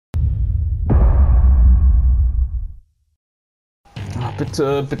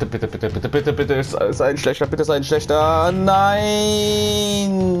Bitte, bitte, bitte, bitte, bitte, bitte, bitte, ist ein schlechter, bitte ist ein schlechter. Nein!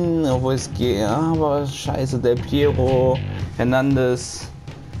 Obwohl es geht, aber scheiße, der Piero Hernandez.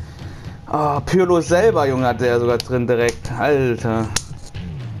 Ah, Pirlo selber, Junge, hat der sogar drin direkt. Alter.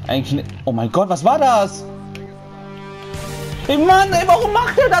 Eigentlich nicht. Oh mein Gott, was war das? Ey Mann, ey, warum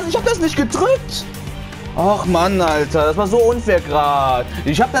macht er das? Ich hab das nicht gedrückt. Ach Mann, Alter, das war so unfair gerade.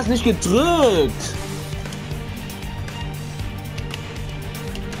 Ich hab das nicht gedrückt.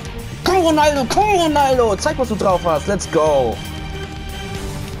 Komm Ronaldo, zeig, was du drauf hast. Let's go.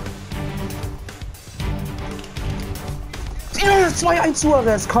 Ja, 2-1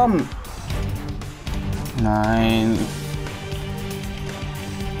 Suarez, komm. Nein.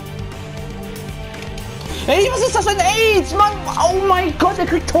 Ey, was ist das für ein AIDS, Mann? Oh mein Gott, der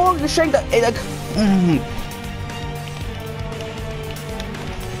kriegt Tore geschenkt. Ey, der...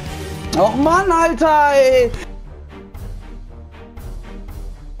 Och Mann, Alter, ey.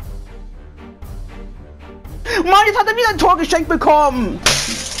 Mann, jetzt hat er wieder ein Tor geschenkt bekommen.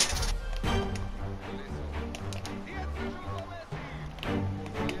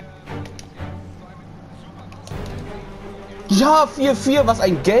 Ja, 4-4, was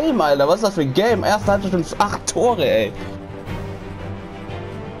ein Game, Alter. Was ist das für ein Game? Erste Halbzeit schon 8 Tore, ey.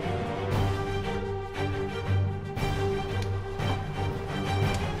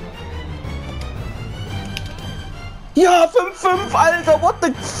 Ja, 5-5, Alter. What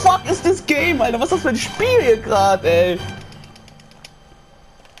the fuck ist das Game, Alter? Was ist das für ein Spiel hier gerade, ey?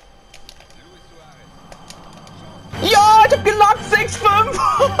 Ja, ich hab gelockt, 6-5.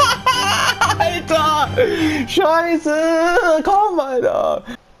 Alter. Scheiße. Komm, Alter.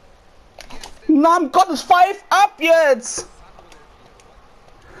 Namen Gottes, 5 ab jetzt.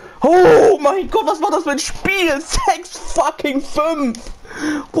 Oh mein Gott, was war das für ein Spiel? 6-5.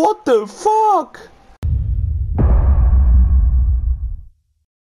 What the fuck?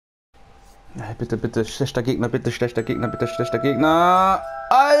 Bitte, bitte, schlechter Gegner, bitte, schlechter Gegner, bitte, schlechter Gegner.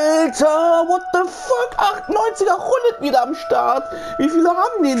 Alter, what the fuck? 98er Rollet wieder am Start. Wie viele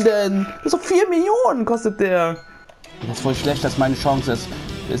haben die denn? Das ist doch 4 Millionen kostet der. Das ist voll schlecht, dass meine Chance ist.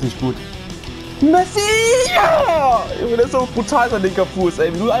 Der ist nicht gut. Messi! Ja! Junge, der ist so brutal, sein linker Fuß,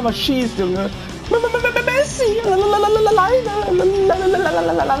 ey. Wenn du einmal schießt, Junge. Messi!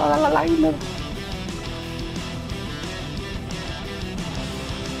 Leine!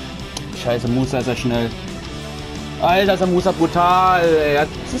 Scheiße, Musa ist ja schnell. Alter, ist der Musa brutal, ey.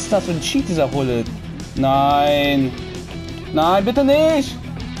 Was ist das für ein Cheat, dieser Rolle? Nein. Nein, bitte nicht.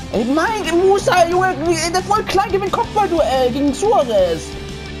 Ey, mein Musa, Junge, der ist voll klein, gewinnt Kopfballduell gegen Suarez.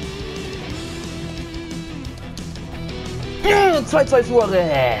 2-2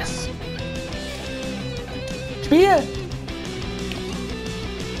 Suarez. Spiel.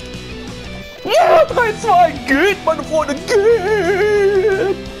 Ja, 3-2. Geht, meine Freunde,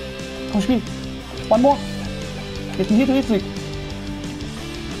 geht. Komm, Spiel. One more. Jetzt hier richtig.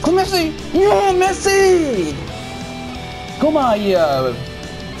 Komm, Messi. Ja, Messi. Guck mal hier.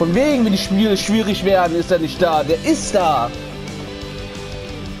 Von wegen, wenn die Spiele schwierig werden, ist er nicht da. Der ist da.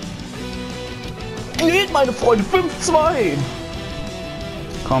 Geht, meine Freunde. 5-2.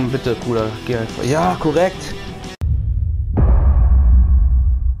 Komm, bitte, Bruder. Geh einfach. Ja, korrekt.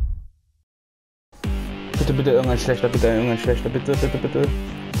 Bitte, bitte, irgendein schlechter. Bitte, irgendein schlechter. Bitte, bitte, bitte.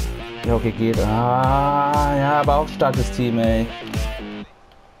 Ja, okay, geht. Ah, ja, aber auch starkes Team, ey.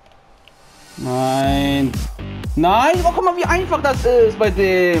 Nein. Nein, oh, guck mal, wie einfach das ist bei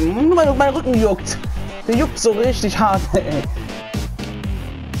dem. Mein Rücken juckt. Der juckt so richtig hart, ey.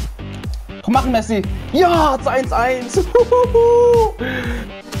 Komm, machen, Messi. Ja, 1-1.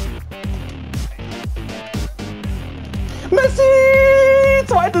 Messi!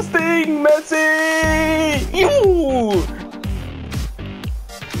 Zweites Ding, Messi! Juhu!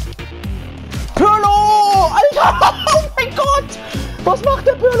 Pirlo! Alter! Oh mein Gott! Was macht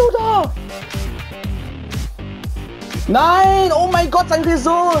der Pirlo da? Nein! Oh mein Gott, sein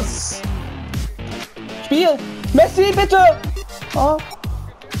Ressource! Spiel! Messi, bitte! Oh,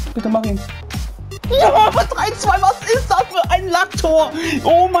 bitte mach ihn. Ja, 3-2, was ist das für ein Lacktor?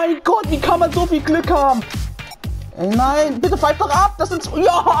 Oh mein Gott, wie kann man so viel Glück haben? Ey, nein, bitte pfeift doch ab, das sind...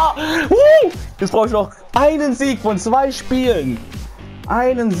 Ja! Jetzt brauche ich noch einen Sieg von 2 Spielen.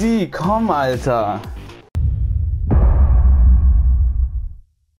 Einen Sieg, komm, Alter.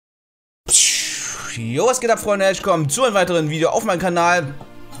 Jo, was geht ab, Freunde? Willkommen zu einem weiteren Video auf meinem Kanal.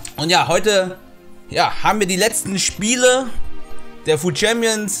 Und ja, heute haben wir die letzten Spiele der FUT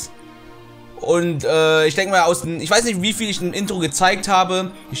Champions. Und ich denke mal, ich weiß nicht, wie viel ich im Intro gezeigt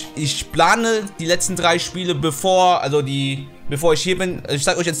habe. Ich plane die letzten 3 Spiele, bevor, also die bevor ich hier bin. Ich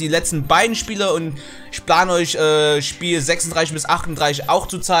sage euch jetzt die letzten beiden Spiele und ich plane euch Spiel 36 bis 38 auch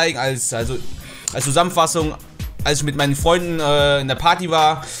zu zeigen, als Zusammenfassung, als ich mit meinen Freunden in der Party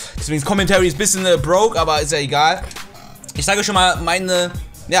war. Deswegen das Commentary ist ein bisschen broke, aber ist ja egal. Ich sage euch schon mal mein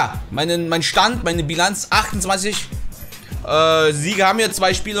Stand, meine Bilanz, 28 Siege haben wir,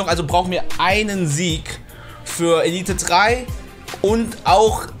 2 Spiele noch, also brauchen wir einen Sieg für Elite 3 und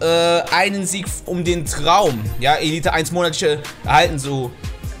auch einen Sieg um den Traum, ja, Elite 1 monatliche erhalten zu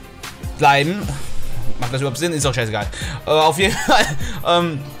bleiben. Macht das überhaupt Sinn? Ist doch scheißegal. Auf jeden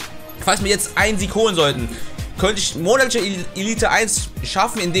Fall, falls wir jetzt einen Sieg holen sollten, könnte ich monatliche Elite 1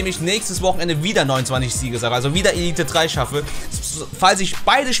 schaffen, indem ich nächstes Wochenende wieder 29 Siege sage, also wieder Elite 3 schaffe. Falls ich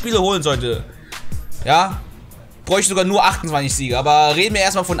beide Spiele holen sollte, ja, bräuchte ich sogar nur 28 Siege, aber reden wir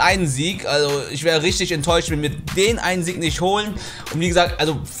erstmal von einem Sieg. Also ich wäre richtig enttäuscht, wenn wir den einen Sieg nicht holen. Und wie gesagt,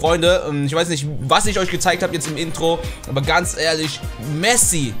 also Freunde, ich weiß nicht, was ich euch gezeigt habe jetzt im Intro, aber ganz ehrlich,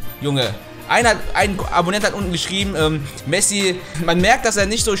 Messi, Junge. Ein Abonnent hat unten geschrieben, Messi, man merkt, dass er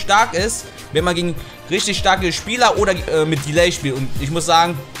nicht so stark ist, wenn man gegen richtig starke Spieler oder mit Delay spielt. Und ich muss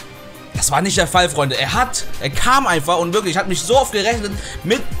sagen, das war nicht der Fall, Freunde. Er kam einfach und wirklich, hat mich so oft gerechnet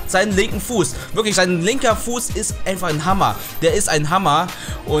mit seinem linken Fuß. Wirklich, sein linker Fuß ist einfach ein Hammer. Der ist ein Hammer.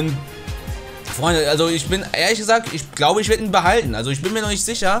 Und Freunde, also ich bin, ehrlich gesagt, ich glaube, ich werde ihn behalten. Also ich bin mir noch nicht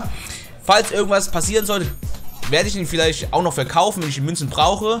sicher. Falls irgendwas passieren sollte, werde ich ihn vielleicht auch noch verkaufen, wenn ich die Münzen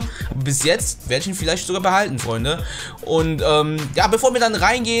brauche. Aber bis jetzt werde ich ihn vielleicht sogar behalten, Freunde. Und ja, bevor wir dann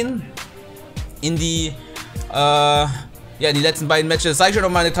reingehen in die in die letzten beiden Matches, zeige ich euch noch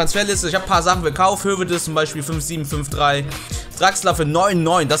meine Transferliste. Ich habe ein paar Sachen gekauft. Hövedes zum Beispiel 5,7, 5,3. Draxler für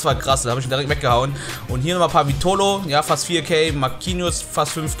 9,9. Das war krass. Da habe ich ihn direkt weggehauen. Und hier nochmal ein paar Vitolo. Ja, fast 4K. Marquinhos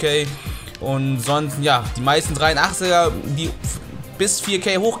fast 5K. Und sonst, ja, die meisten 83er, die bis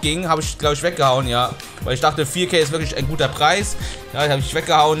 4K hochgingen, habe ich, glaube ich, weggehauen. Ja, weil ich dachte, 4K ist wirklich ein guter Preis. Ja, die habe ich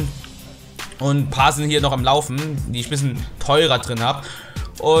weggehauen. Und ein paar sind hier noch am Laufen, die ich ein bisschen teurer drin habe.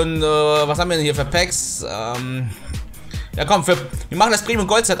 Und was haben wir denn hier für Packs? Ja komm, wir machen das Premium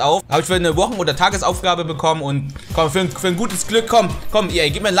Gold Set auf. Habe ich für eine Wochen- oder Tagesaufgabe bekommen. Und komm, für ein gutes Glück, komm, EA,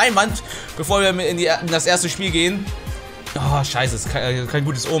 gib mir eine Leinwand, bevor wir in das erste Spiel gehen. Oh, scheiße, das ist kein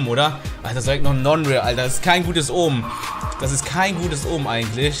gutes Omen, oder? Alter, das ist direkt noch ein Non-Real, Alter, das ist kein gutes Omen. Das ist kein gutes Omen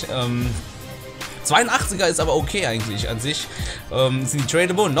eigentlich. 82er ist aber okay eigentlich an sich. Sind die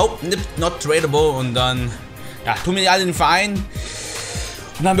tradable? Nope, not tradable. Und dann, ja, tun wir die alle in den Verein.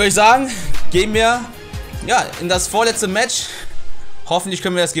 Und dann würde ich sagen, gehen wir ja in das vorletzte Match. Hoffentlich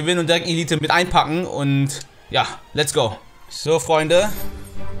können wir das gewinnen und direkt Elite mit einpacken. Und ja, let's go. So, Freunde.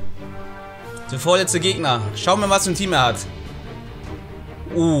 Der vorletzte Gegner. Schauen wir mal, was für ein Team er hat.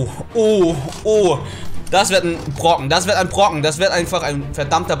 Das wird ein Brocken. Das wird ein Brocken. Das wird einfach ein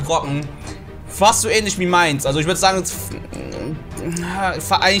verdammter Brocken. Fast so ähnlich wie meins. Also ich würde sagen,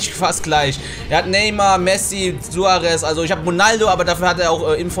 eigentlich fast gleich. Er hat Neymar, Messi, Suarez. Also ich habe Ronaldo, aber dafür hat er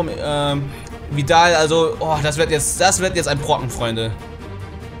auch Vidal. Also, oh, das wird jetzt ein Brocken, Freunde.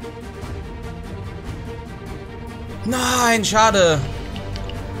 Nein, schade.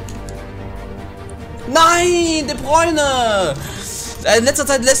 Nein, De Bruyne. In letzter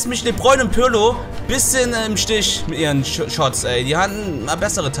Zeit lässt mich De Bruyne und Pirlo ein bisschen im Stich mit ihren Shots, ey. Die hatten mal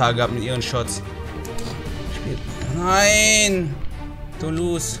bessere Tage gehabt mit ihren Shots. Nein.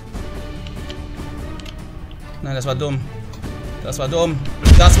 Toulouse. Nein, das war dumm. Das war dumm.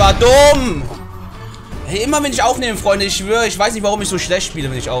 Das war dumm. Hey, immer wenn ich aufnehme, Freunde, ich schwöre, ich weiß nicht, warum ich so schlecht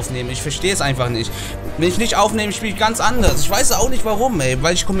spiele, wenn ich aufnehme. Ich verstehe es einfach nicht. Wenn ich nicht aufnehme, spiele ich ganz anders. Ich weiß auch nicht warum, ey.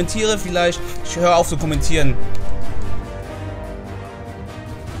 Weil ich kommentiere vielleicht. Ich höre auf zu kommentieren.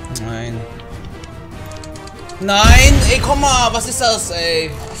 Nein. Nein, ey, komm mal, was ist das,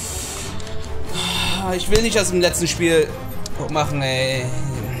 ey? Ich will nicht das im letzten Spiel machen, ey.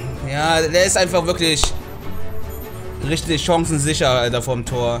 Ja, der ist einfach wirklich richtig chancensicher, Alter, vom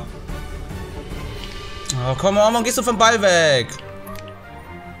Tor. Oh, komm on, warum gehst du vom Ball weg?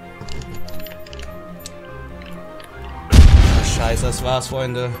 Scheiße, das war's,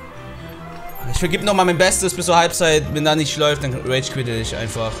 Freunde. Ich vergib nochmal mein Bestes bis zur Halbzeit. Wenn da nicht läuft, dann rage quitte ich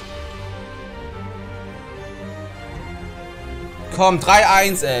einfach. Komm,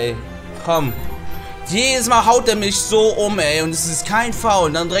 3-1, ey. Komm. Jedes Mal haut er mich so um, ey. Und es ist kein Foul.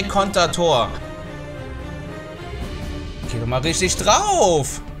 Und dann direkt Konter-Tor. Geh doch mal richtig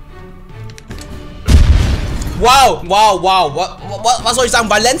drauf. Wow, wow, wow. Was soll ich sagen?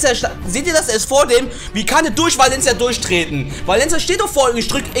 Valencia, seht ihr das? Er ist vor dem. Wie kann er durch Valencia durchtreten? Valencia steht doch vor ihm. Ich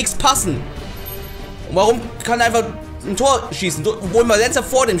drück X passen. Und warum kann er einfach ein Tor schießen? Obwohl Valencia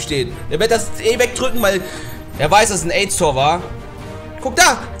vor dem steht. Er wird das eh wegdrücken, weil er weiß, dass es ein AIDS-Tor war. Guck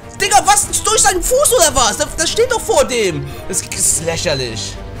da. Digga, was? Durch seinen Fuß oder was? Das steht doch vor dem. Das ist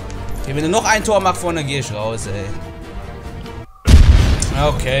lächerlich. Okay, wenn du noch ein Tor machst, vorne gehe ich raus, ey.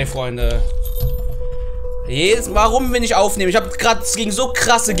 Okay, Freunde. Warum will ich aufnehmen? Ich habe gerade gegen so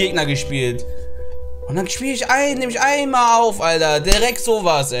krasse Gegner gespielt. Und dann spiele ich nehme ich einmal auf, Alter. Direkt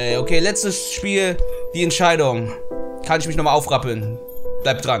sowas, ey. Okay, letztes Spiel, die Entscheidung. Kann ich mich nochmal aufrappeln.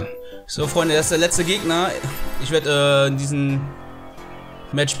 Bleibt dran. So, Freunde, das ist der letzte Gegner. Ich werde in diesem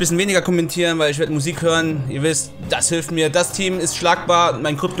Match ein bisschen weniger kommentieren, weil ich werde Musik hören. Ihr wisst, das hilft mir. Das Team ist schlagbar.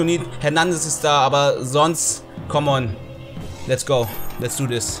 Mein Kryptonit, Hernandez ist da, aber sonst, come on. Let's go. Let's do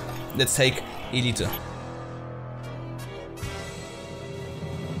this. Let's take Elite.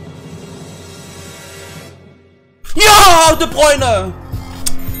 Ja, De Bruyne!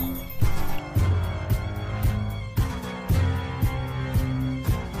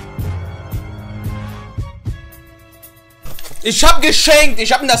 Ich hab geschenkt!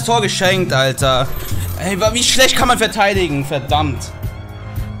 Ich hab ihm das Tor geschenkt, Alter. Ey, wie schlecht kann man verteidigen? Verdammt.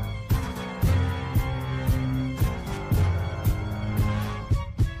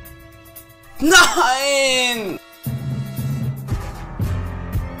 Nein!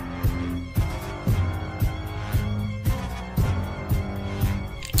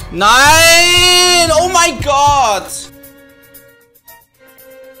 Nein! Oh mein Gott!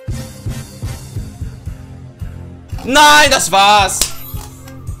 Nein, das war's!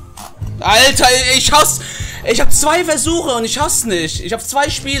 Alter, ich hasse... Ich habe 2 Versuche und ich hasse nicht. Ich habe 2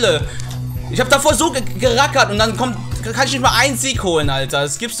 Spiele. Ich habe davor so gerackert und dann kann ich nicht mal einen Sieg holen, Alter.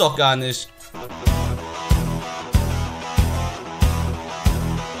 Das gibt's doch gar nicht.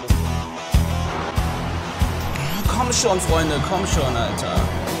 Komm schon, Freunde, komm schon, Alter.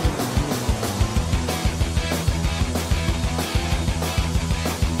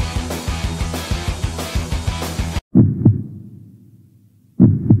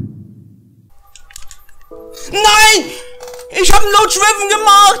 Nein! Ich hab einen Low-Driven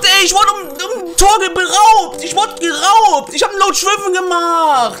gemacht, ey! Ich wurde um Tor beraubt! Ich wurde geraubt! Ich hab einen Low-Driven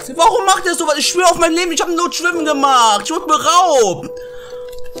gemacht! Warum macht er sowas? Ich schwöre auf mein Leben, ich hab einen Low-Driven gemacht! Ich wurde beraubt!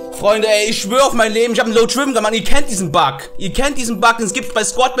 Freunde, ey, ich schwöre auf mein Leben, ich hab einen Low-Driven gemacht. Ihr kennt diesen Bug. Ihr kennt diesen Bug, den gibt's bei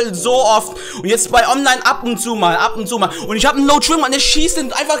Squad-Builder so oft. Und jetzt bei Online ab und zu mal, Und ich hab einen Low-Driven gemacht, der schießt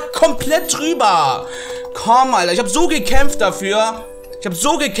den einfach komplett drüber. Komm, Alter, ich hab so gekämpft dafür. Ich habe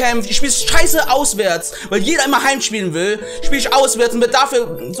so gekämpft, ich spiele scheiße auswärts, weil jeder immer heimspielen will, spiele ich auswärts und wird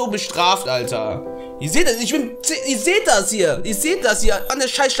dafür so bestraft, Alter. Ihr seht das, ihr seht das hier an der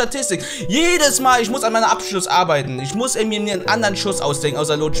scheiß Statistik. Jedes Mal, ich muss an meinem Abschluss arbeiten. Ich muss mir einen anderen Schuss ausdenken,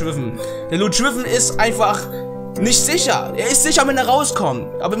 außer Low-Driven. Der Low-Driven ist einfach nicht sicher. Er ist sicher, wenn er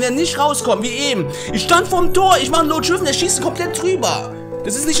rauskommt. Aber wenn er nicht rauskommt, wie eben. Ich stand vorm Tor, ich mache einen Low-Driven, der schießt komplett drüber.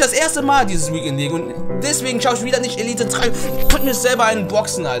 Das ist nicht das erste Mal dieses Weekend League und deswegen schaue ich wieder nicht Elite 3. Ich könnte mir selber einen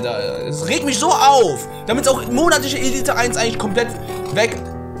boxen, Alter. Es regt mich so auf. Damit ist auch monatliche Elite 1 eigentlich komplett weg.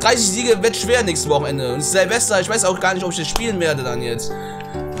 30 Siege wird schwer nächstes Wochenende. Und Silvester, ich weiß auch gar nicht, ob ich das spielen werde dann jetzt.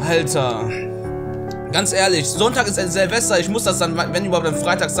 Alter. Ganz ehrlich, Sonntag ist Silvester. Ich muss das dann, wenn überhaupt, dann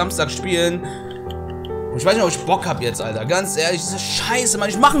Freitag, Samstag spielen. Und ich weiß nicht, ob ich Bock hab jetzt, Alter. Ganz ehrlich, das ist scheiße, Mann.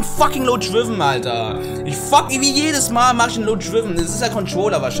 Ich mache einen fucking Low-Driven, Alter. Wie jedes Mal mache ich einen Low-Driven. Das ist der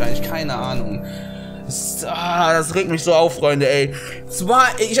Controller wahrscheinlich, keine Ahnung. Das regt mich so auf, Freunde, ey.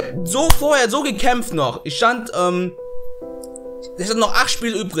 Ich hab so vorher so gekämpft noch. Ich stand noch 8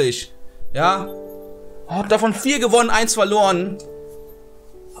 Spiele übrig. Ja. Hab davon 4 gewonnen, 1 verloren.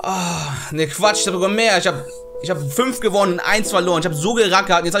 Ne, Quatsch, ich hab sogar mehr. Ich hab 5 gewonnen, 1 verloren. Ich hab so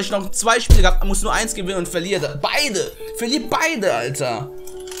gerackert. Und jetzt habe ich noch 2 Spiele gehabt, muss nur 1 gewinnen und verliere beide. Verliere beide, Alter.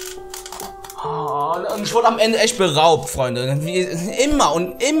 Und ich wurde am Ende echt beraubt, Freunde.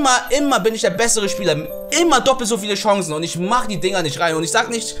 Immer bin ich der bessere Spieler. Immer doppelt so viele Chancen und ich mache die Dinger nicht rein. Und ich sag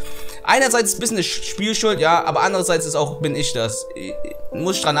nicht, einerseits ist ein bisschen eine Spielschuld, ja, aber andererseits ist auch, bin ich das. Ich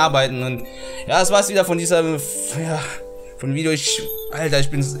muss dran arbeiten und ja, das war's wieder von dieser, ja, von Video. Alter,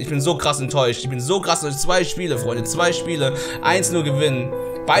 ich bin so krass enttäuscht. Ich bin so krass enttäuscht. 2 Spiele, Freunde, 2 Spiele, 1 nur gewinnen.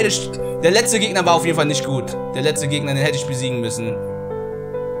 Der letzte Gegner war auf jeden Fall nicht gut. Der letzte Gegner, den hätte ich besiegen müssen.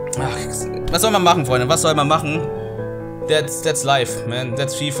 Ach, was soll man machen, Freunde? Was soll man machen? That's life, man.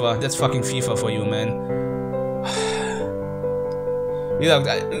 That's FIFA. That's fucking FIFA for you, man. Wie gesagt,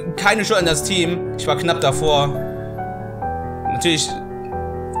 keine Schuld an das Team. Ich war knapp davor. Natürlich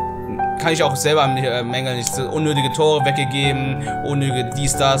kann ich auch selber mängeln. Unnötige Tore weggegeben, unnötige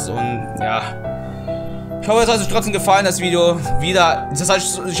dies, das und ja. Ich hoffe, es hat euch trotzdem gefallen, das Video. Wieder, das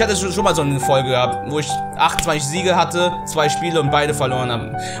heißt, ich hatte schon mal so eine Folge gehabt, wo ich 28 Siege hatte, 2 Spiele und beide verloren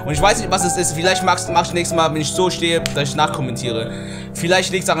habe. Und ich weiß nicht, was es ist. Vielleicht mach ich nächstes Mal, wenn ich so stehe, dass ich nachkommentiere.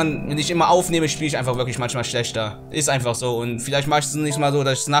 Vielleicht liegt es daran, wenn ich immer aufnehme, spiele ich einfach wirklich manchmal schlechter. Ist einfach so. Und vielleicht mache ich es nächstes Mal so,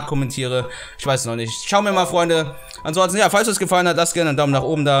 dass ich es nachkommentiere. Ich weiß es noch nicht. Schauen wir mal, Freunde. Ansonsten, ja, falls es gefallen hat, lasst gerne einen Daumen nach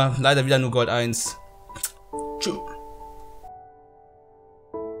oben da. Leider wieder nur Gold 1. Tschüss.